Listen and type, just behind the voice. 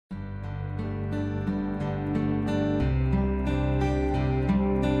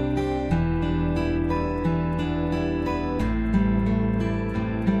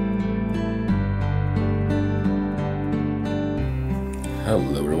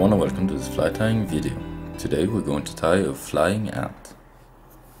everyone and welcome to this fly tying video. Today we're going to tie a flying ant.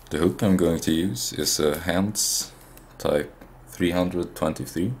 The hook I'm going to use is a Hends type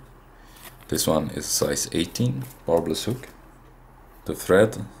 323. This one is size 18 barbless hook. The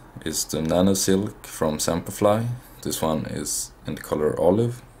thread is the Nanosilk from Semperfli. This one is in the color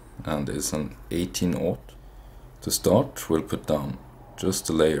olive and is an 18/0. To start, we'll put down just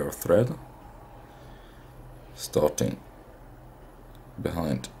a layer of thread, starting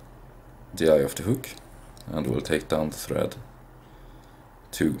behind the eye of the hook, and we'll take down the thread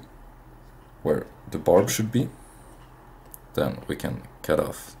to where the barb should be. Then we can cut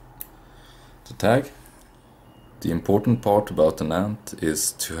off the tag. The important part about an ant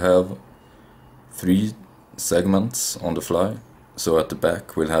is to have 3 segments on the fly. So at the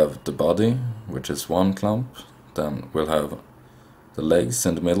back we'll have the body, which is one clump, then we'll have the legs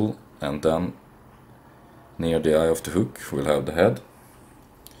in the middle, and then near the eye of the hook we'll have the head.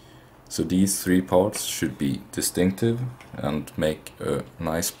 So these 3 parts should be distinctive and make a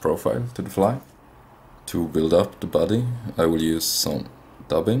nice profile to the fly. To build up the body I will use some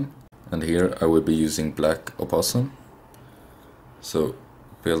dubbing, and here I will be using black Opossum. So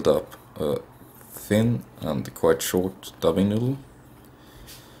build up a thin and quite short dubbing noodle.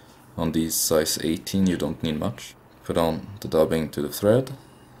 On these size 18 you don't need much. Put on the dubbing to the thread,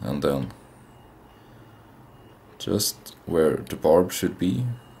 and then just where the barb should be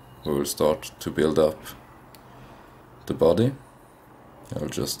we will start to build up the body. I'll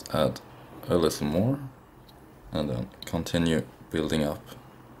just add a little more and then continue building up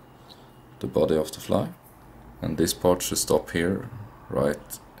the body of the fly. And this part should stop here,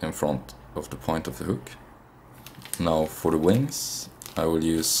 right in front of the point of the hook. Now for the wings I will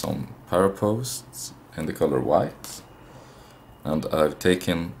use some Parapost in the color white, and I've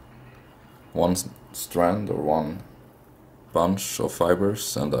taken one strand or one bunch of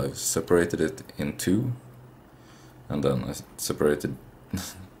fibers and I've separated it in 2, and then I separated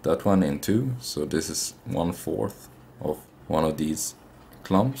that one in 2, so this is 1/4 of one of these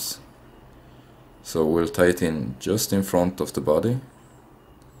clumps. So we'll tie it in just in front of the body.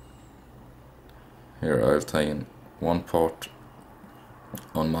 Here I'll tie in one part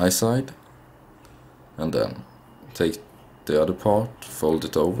on my side, and then take the other part, fold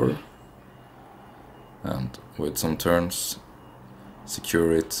it over, and with some turns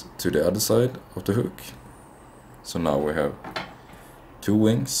secure it to the other side of the hook. So now we have 2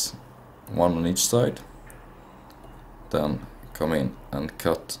 wings, one on each side. Then come in and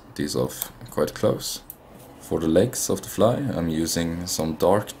cut these off quite close. For the legs of the fly I'm using some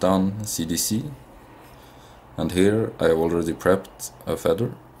dark dun CDC, and here I have already prepped a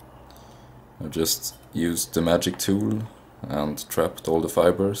feather. I've just used the magic tool and trapped all the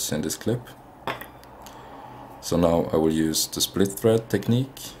fibers in this clip. So now I will use the split thread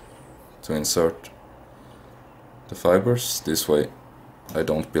technique to insert the fibers. This way I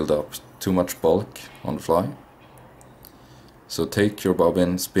don't build up too much bulk on the fly. So take your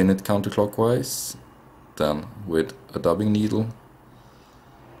bobbin, spin it counterclockwise, then with a dubbing needle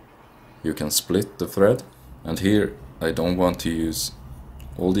you can split the thread. And here I don't want to use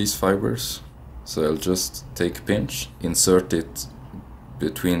all these fibers, so I'll just take a pinch, insert it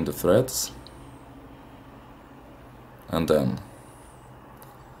between the threads, and then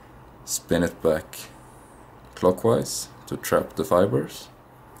spin it back clockwise to trap the fibers.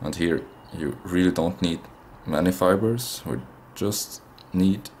 And here you really don't need many fibers, we just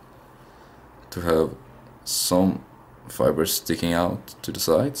need to have some fibers sticking out to the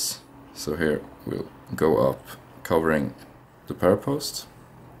sides. So here we'll go up covering the parapost,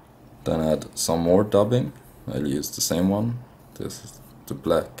 then add some more dubbing. I'll use the same one, this is the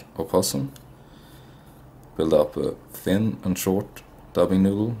black Opossum. Build up a thin and short dubbing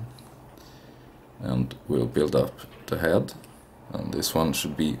noodle, and we'll build up the head, and this one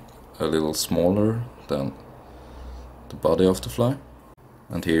should be a little smaller than the body of the fly.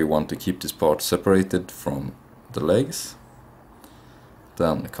 And here you want to keep this part separated from the legs.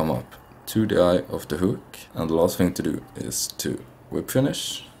 Then come up to the eye of the hook, and the last thing to do is to whip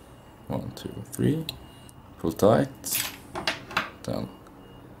finish. 1, 2, 3, pull tight, then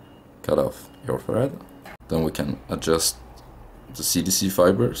cut off your thread. Then we can adjust the CDC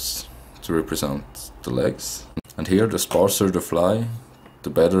fibers to represent the legs. And here the sparser the fly, the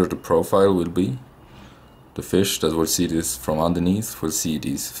better the profile will be. The fish that will see this from underneath will see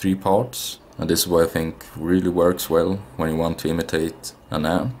these 3 parts, and this is what I think really works well when you want to imitate an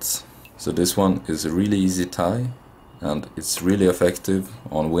ant. So this one is a really easy tie, and it's really effective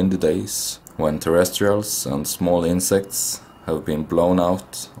on windy days when terrestrials and small insects have been blown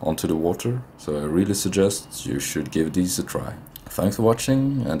out onto the water. So I really suggest you should give these a try. Thanks for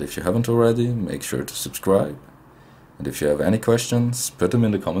watching, and if you haven't already, make sure to subscribe. And if you have any questions, put them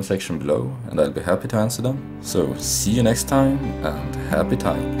in the comment section below and I'll be happy to answer them. So see you next time, and happy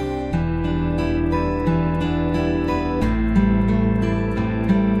tying!